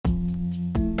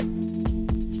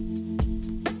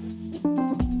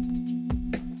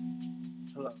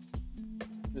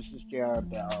JR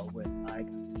Bell with I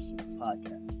Got This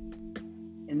Podcast.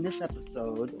 In this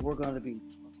episode, we're going to be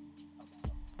talking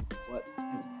about what's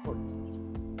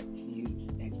important to you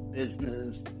in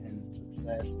business and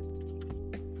success,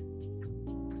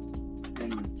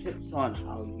 and tips on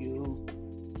how you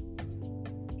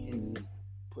can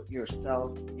put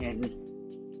yourself in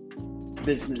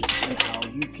business and how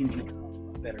you can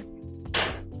become a better you.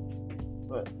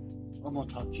 But I'm going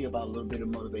to talk to you about a little bit of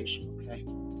motivation, okay?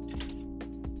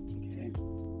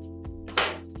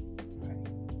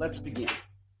 Let's begin.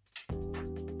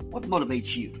 What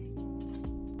motivates you?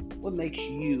 What makes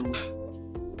you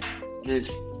this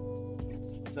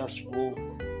successful,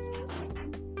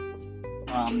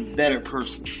 better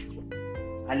person?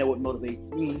 I know what motivates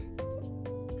me.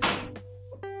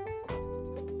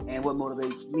 And what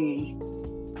motivates me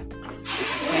is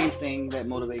the same thing that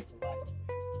motivates a lot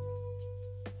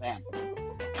of family.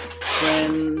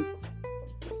 Friends,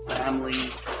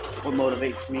 family, what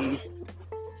motivates me,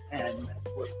 and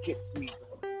what kicks me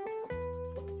going.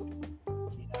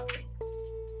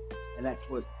 And that's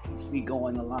what keeps me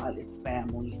going a lot. It's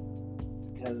family,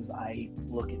 because I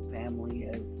look at family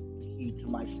as the key to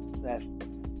my success.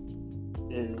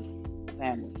 Is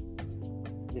family.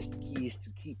 It's the keys to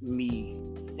keep me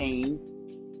sane.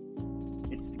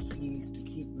 It's the keys to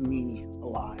keep me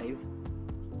alive.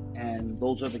 And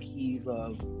those are the keys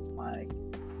of my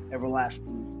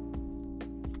everlasting,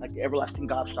 like the everlasting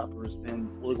Gobstoppers and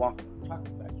Willy Wonka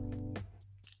chocolate factory.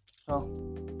 So,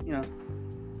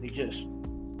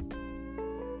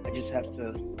 I just have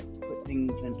to put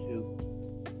things into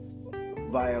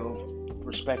bio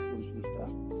perspectives and stuff.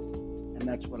 And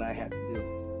that's what I have to do.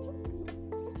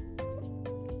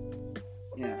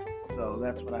 So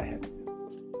that's what I have to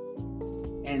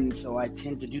do. And so I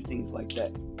tend to do things like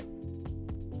that.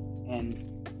 And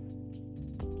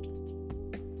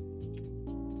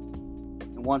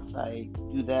once I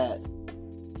do that,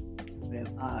 then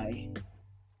I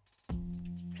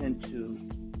tend to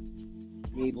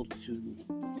be able to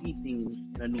see things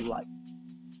in a new light.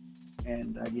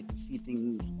 And I get to see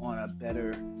things on a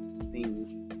better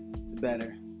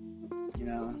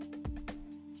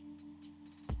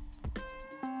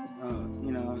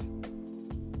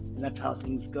and that's how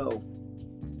things go.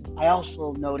 I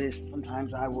also noticed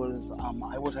sometimes I was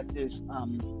at this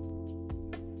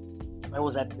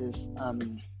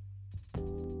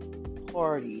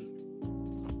party.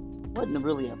 It wasn't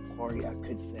really a party, I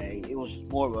could say. It was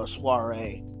more of a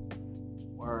soiree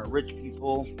where rich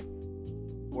people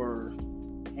were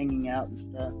hanging out and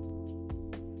stuff.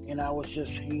 And I was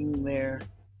just hanging there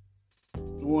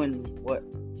doing what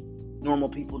normal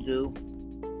people do.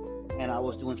 And I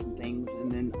was doing some things,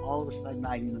 and then all of a sudden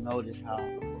I noticed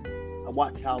I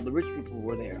watched how the rich people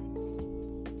were there.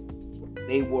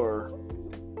 They were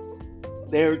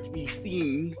there to be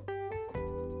seen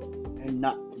and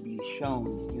not to be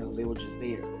shown. They were just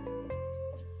there.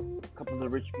 A couple of the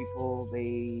rich people,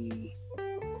 they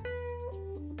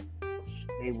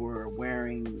were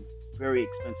wearing very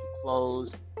expensive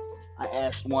clothes. I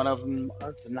asked one of them, "Oh,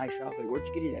 it's a nice outfit. Where'd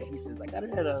you get it at?" He says, "I got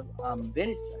it at a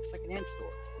secondhand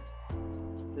store."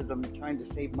 Because I'm trying to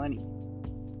save money.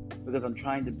 Because I'm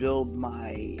trying to build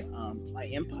my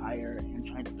empire and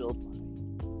trying to build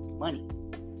my money.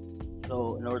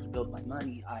 So in order to build my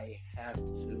money, I have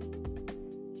to,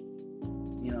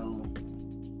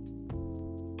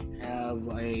 have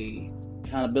a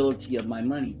accountability of my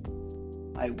money.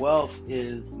 My wealth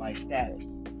is my status.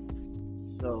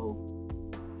 So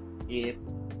if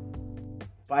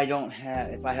I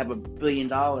have $1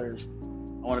 billion, I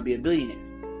want to be a billionaire.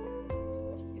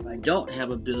 If I don't have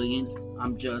 $1 billion,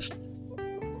 I'm just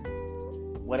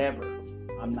whatever.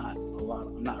 I'm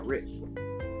not rich.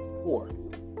 Poor.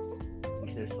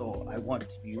 He says, so I want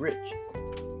to be rich.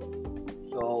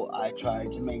 So I try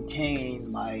to maintain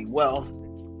my wealth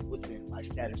within my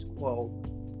status quo,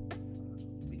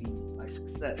 meaning my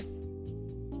success.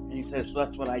 And he says, so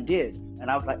that's what I did. And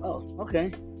I was like, oh,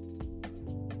 okay.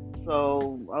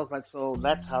 So I was like, so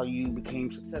that's how you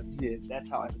became successful? Yeah, that's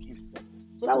how I became successful.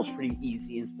 So that was pretty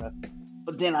easy and stuff.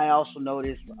 But then I also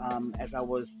noticed, as I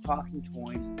was talking to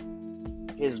him,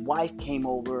 his wife came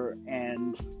over,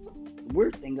 and the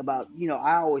weird thing about,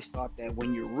 I always thought that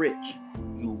when you're rich,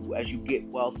 as you get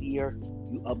wealthier,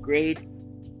 you upgrade.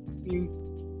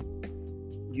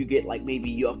 You get maybe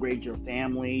you upgrade your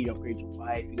family, you upgrade your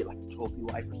wife, you get a trophy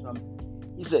wife or something.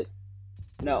 He said,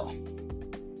 no.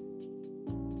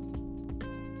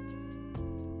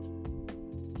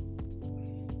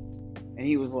 And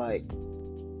he was like,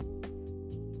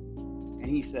 and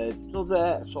he said,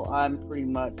 so I'm pretty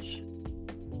much,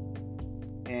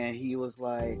 and he was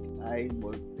like, I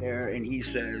was there, and he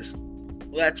says,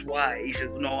 well, that's why. He says,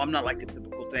 no, I'm not like the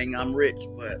typical thing. I'm rich,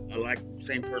 but I like the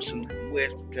same person I'm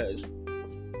with because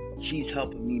she's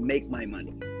helping me make my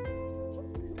money.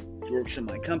 She works in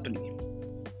my company.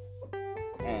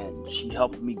 And she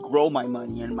helped me grow my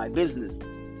money and my business.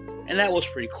 And that was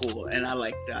pretty cool. And I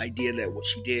liked the idea that what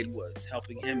she did was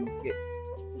helping him get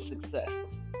to success.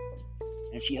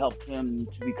 And she helped him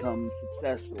to become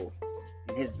successful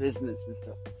in his business and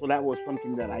stuff. So that was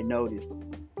something that I noticed.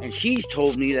 And she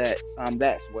told me that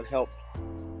that's what helped.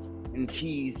 And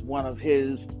she's one of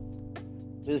his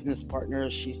business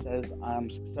partners. She says, I'm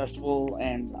successful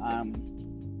and I'm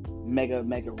mega,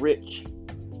 mega rich.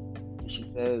 And she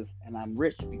says, and I'm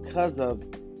rich because of,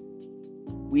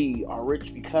 we are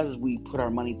rich because we put our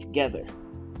money together.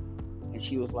 And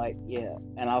she was like, yeah.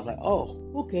 And I was like, oh,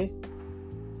 okay.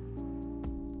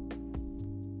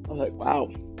 I was like, wow.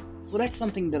 So that's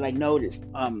something that I noticed.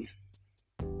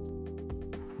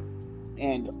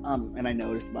 And I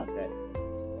noticed about that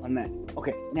on that.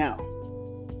 Okay, now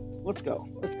let's go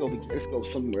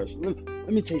somewhere else.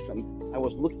 Let me tell you something. I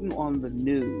was looking on the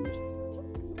news,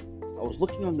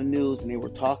 and they were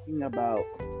talking about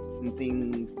some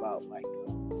things about like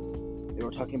they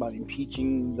were talking about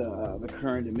impeaching the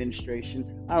current administration.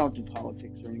 I don't do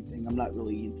politics or anything. I'm not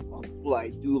really into politics. Well, I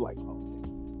do like politics,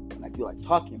 and I do like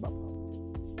talking about politics.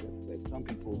 But some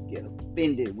people get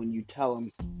offended when you tell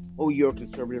them, "Oh, you're a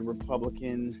conservative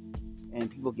Republican," and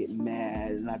people get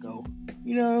mad, and I go,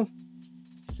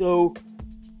 so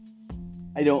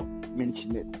I don't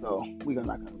mention it. So we're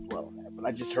not going to dwell on that. But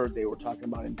I just heard they were talking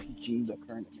about impeaching the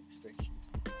current administration,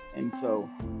 and so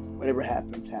whatever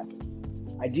happens, happens.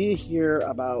 I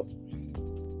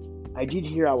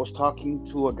was talking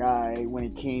to a guy when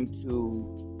it came to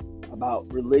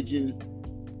about religion,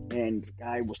 and the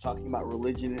guy was talking about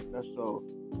religion and stuff, so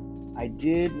I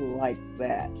did like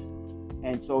that.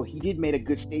 And so he did make a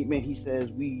good statement. He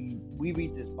says we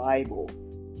read this Bible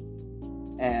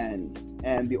and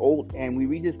we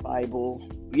read this Bible,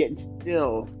 yet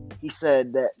still he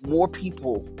said that more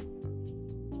people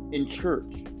in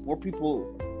church, more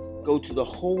people go to the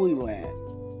Holy Land.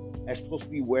 That's supposed to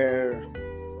be where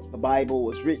the Bible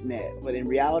was written at. But in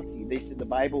reality, they said the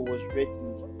Bible was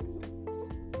written,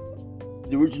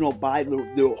 the original Bible,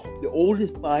 the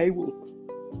oldest Bible,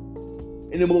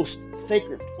 and the most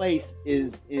sacred place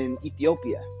is in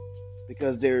Ethiopia.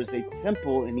 Because there's a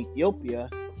temple in Ethiopia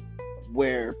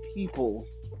where people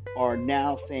are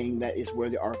now saying that is where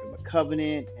the Ark of the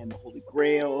Covenant and the Holy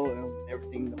Grail and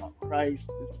everything about Christ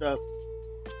and stuff,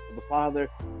 the Father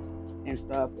and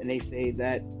stuff, and they say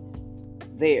that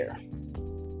there.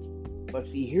 But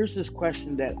see, here's this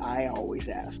question that I always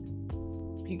ask.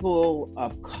 People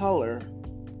of color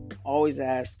always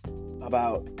ask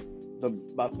about the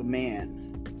man.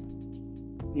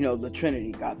 The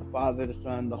Trinity, God the Father, the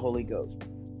Son, the Holy Ghost.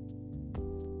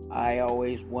 I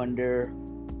always wonder.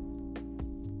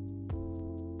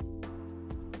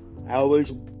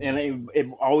 It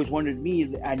always wondered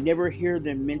me. I never hear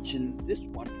them mention this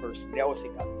one person. They always say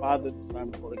God the Father, the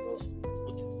Son, the Holy Ghost,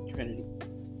 which is the Trinity.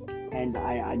 And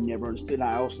I never understood.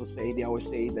 They always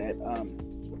say that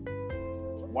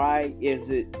why is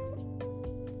it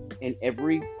in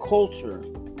every culture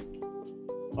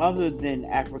other than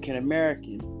African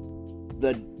American,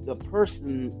 the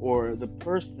person or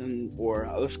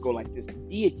let's go like this,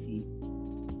 deity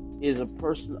is a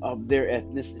person of their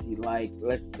ethnicity. Like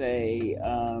let's say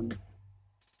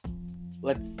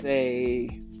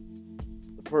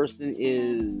the person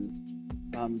is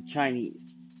Chinese.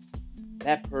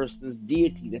 That person's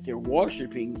deity that they're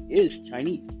worshiping is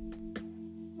Chinese.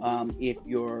 If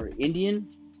you're Indian,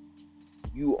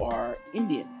 you are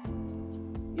Indian.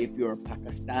 If you're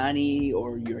Pakistani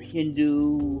or you're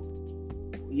Hindu,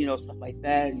 stuff like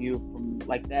that, you're from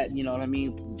like that, you know what I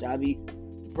mean, Punjabi,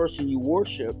 the person you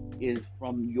worship is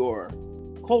from your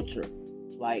culture.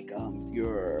 Like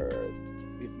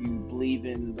if you believe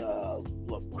in the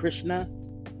Krishna,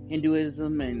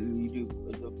 Hinduism, and you do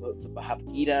the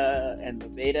Bhagavad Gita and the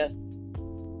Veda,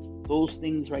 those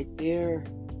things right there,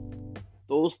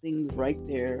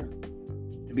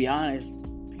 to be honest,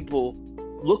 people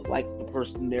look like the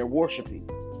person they're worshiping.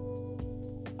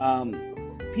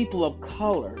 People of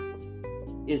color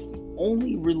is the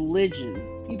only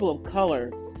religion. People of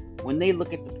color, when they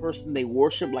look at the person they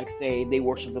worship, like say they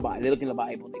worship the Bible, they look in the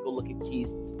Bible, they go look at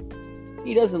Jesus.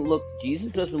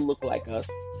 Jesus doesn't look like us.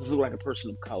 Doesn't look like a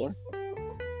person of color.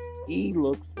 He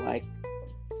looks like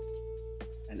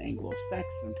an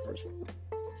Anglo-Saxon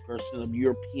person of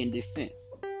European descent.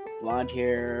 Blonde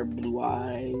hair, blue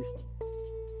eyes,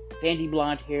 sandy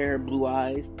blonde hair, blue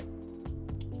eyes.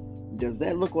 Does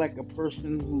that look like a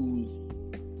person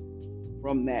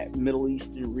from that Middle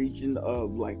Eastern region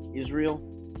of like Israel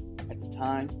at the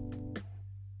time,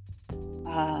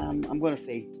 I'm going to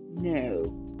say no.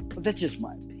 But that's just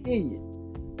my opinion.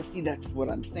 But see, that's what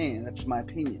I'm saying. That's my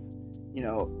opinion.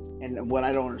 And what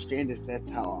I don't understand is that's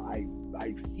how I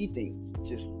see things.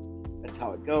 Just that's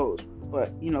how it goes.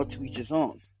 But to each his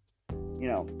own.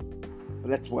 But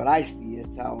that's what I see.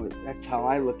 That's how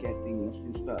I look at things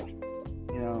and stuff.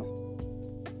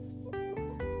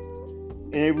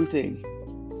 And everything.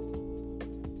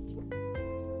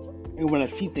 And when I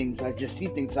see things, I just see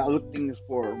things. I look things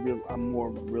I'm more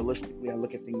realistically. I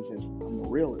look at things as I'm a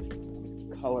realist. I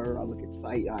look at color. I look at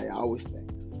sight. I always say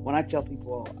when I tell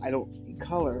people I don't see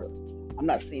color, I'm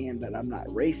not saying that I'm not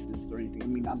racist or anything. I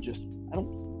mean, I don't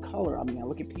see color. I mean, I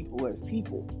look at people as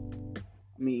people.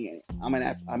 I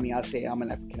say I'm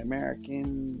an African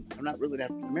American. I'm not really an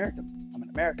African American. I'm an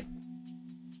American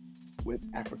with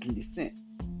African descent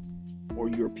or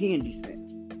European descent,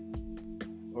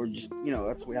 or just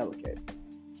that's the way I look at it.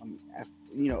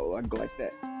 I go like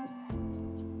that.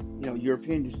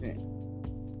 European descent.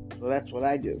 So that's what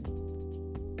I do.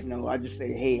 I just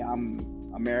say, hey,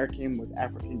 I'm American with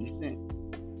African descent,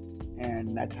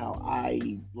 and that's how I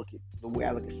look at the way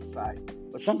I look at society.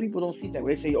 But some people don't see it that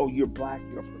way. They say, oh, you're black,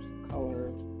 you're a person of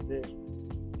color, this,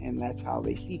 and that's how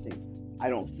they see things. I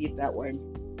don't see it that way,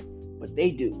 but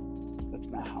they do. That's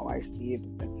not how I see it,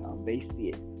 but that's how they see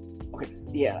it.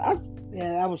 Okay,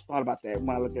 I was thought about that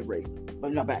when I looked at race.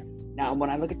 But no, back. Now, when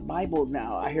I look at the Bible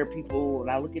now, I hear people,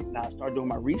 and I start doing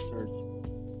my research,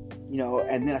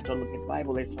 and then I start looking at the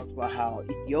Bible. They talk about how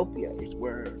Ethiopia is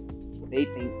where they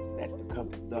think that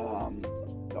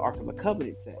the Ark of the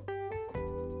Covenant said.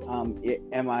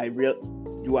 Am I real?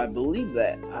 Do I believe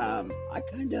that? I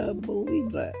kind of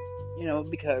believe that,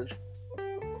 because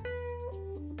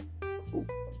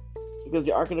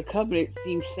the Ark of the Covenant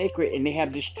seems sacred, and they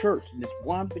have this church and this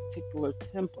one particular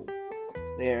temple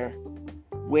there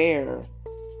where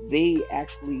they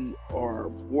actually are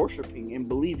worshiping and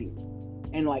believing.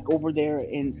 And like over there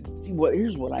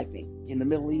here's what I think. In the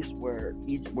Middle East where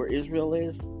Israel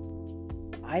is,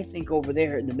 I think over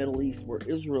there in the Middle East where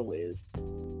Israel is,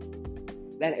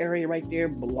 that area right there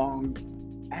belongs to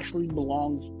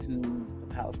the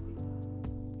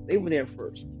Palestinians. They were there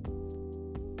first.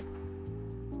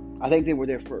 I think they were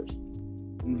there first.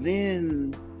 And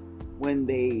then when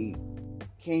they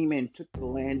came and took the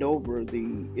land over,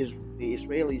 the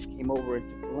Israelis came over and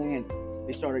took the land,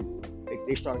 they started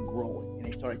growing and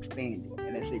they started expanding.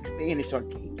 And as they expand, they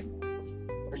started taking more.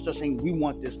 They started saying, we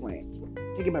want this land.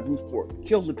 Take it by brute force.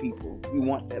 Kill the people. We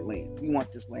want that land. We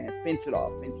want this land. Fence it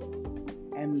off.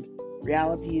 And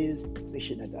reality is, they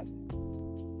shouldn't have done that.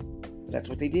 But that's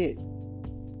what they did.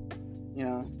 I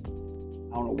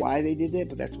don't know why they did that,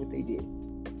 but that's what they did.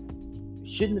 They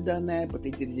shouldn't have done that, but they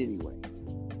did it anyway.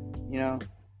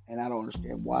 And I don't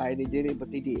understand why they did it, but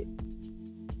they did.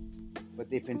 But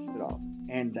they fenced it off.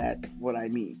 And that's what I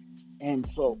mean. And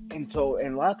a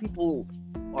lot of people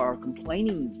are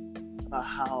complaining about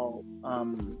how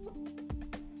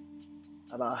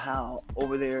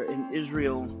over there in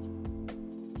Israel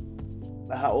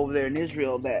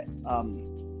that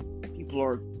people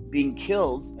are being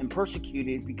killed and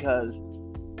persecuted because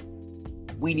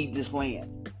we need this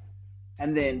land.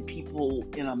 And then people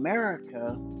in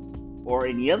America or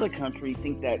any other country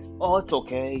think that, oh, it's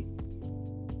okay.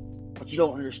 But you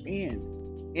don't understand.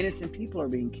 Innocent people are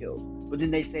being killed. But then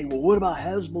they say, well, what about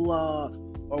Hezbollah?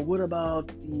 Or what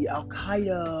about the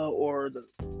Al-Qaeda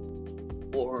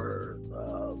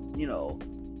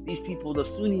these people, the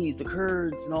Sunnis, the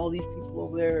Kurds, and all these people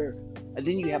over there. And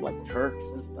then you have like Turks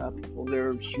and stuff, people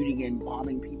there shooting and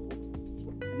bombing people.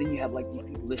 And then you have like these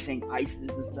people that saying ISIS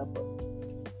and stuff.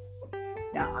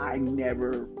 Now I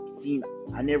never seen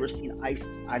ISIS.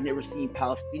 I never seen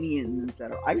Palestinians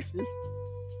that are ISIS.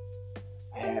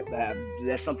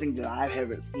 That's something that I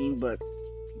haven't seen, but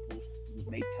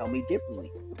people may tell me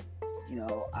differently.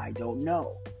 I don't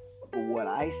know. But what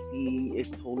I see is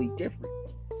totally different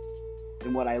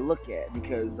than what I look at,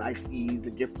 because I see the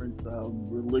difference of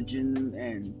religion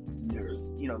and there's,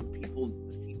 people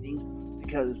see things.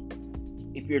 Because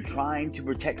if you're trying to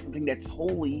protect something that's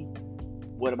holy,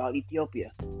 what about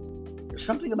Ethiopia? There's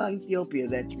something about Ethiopia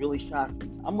that's really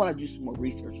shocking. I'm going to do some more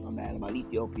research on that, about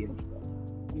Ethiopia and stuff.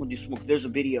 I'm going to do some more, because there's a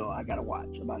video I got to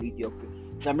watch about Ethiopia.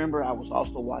 Because I remember I was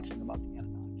also watching about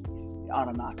the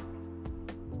Anunnaki.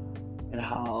 And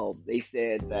how they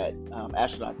said that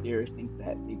astronaut theorists think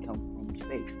that they come from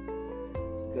space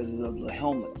because of the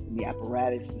helmets and the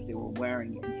apparatuses they were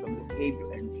wearing and some of the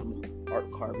behavior and some of the art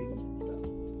carving and stuff.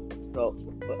 So,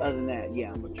 but other than that,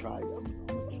 yeah, I'm gonna try to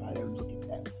look at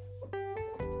that.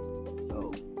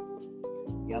 So,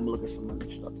 yeah, I'm gonna look at some of the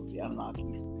stuff with the Anunnaki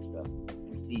and stuff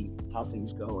and see how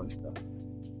things go and stuff.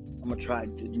 I'm gonna try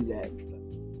to do that and stuff.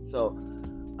 So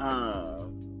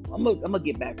I'm gonna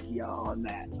get back to y'all on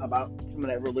that about some of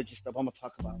that religious stuff. I'm gonna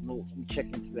talk about. I'm gonna check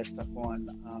into that stuff on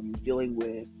dealing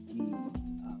with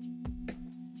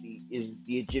the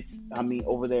Egypt. I mean,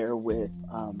 over there with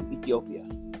Ethiopia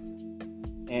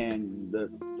and the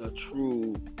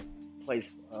true place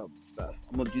of stuff.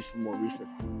 I'm gonna do some more research.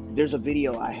 There's a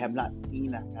video I have not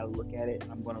seen. I gotta look at it.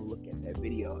 I'm gonna look at that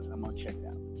video and I'm gonna check it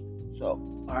out. So,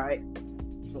 all right.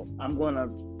 So I'm gonna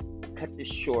cut this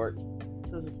short.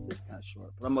 So it's kind of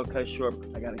short, but I'm gonna cut it short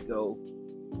because I gotta go.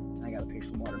 I gotta pay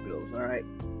some water bills. All right.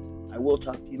 I will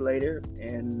talk to you later,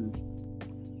 and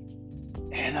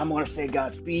I'm gonna say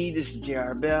Godspeed. This is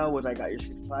J.R. Bell with I Got Your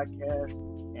Six podcast,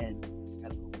 and I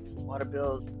gotta go pay some water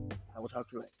bills. I will talk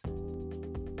to you later.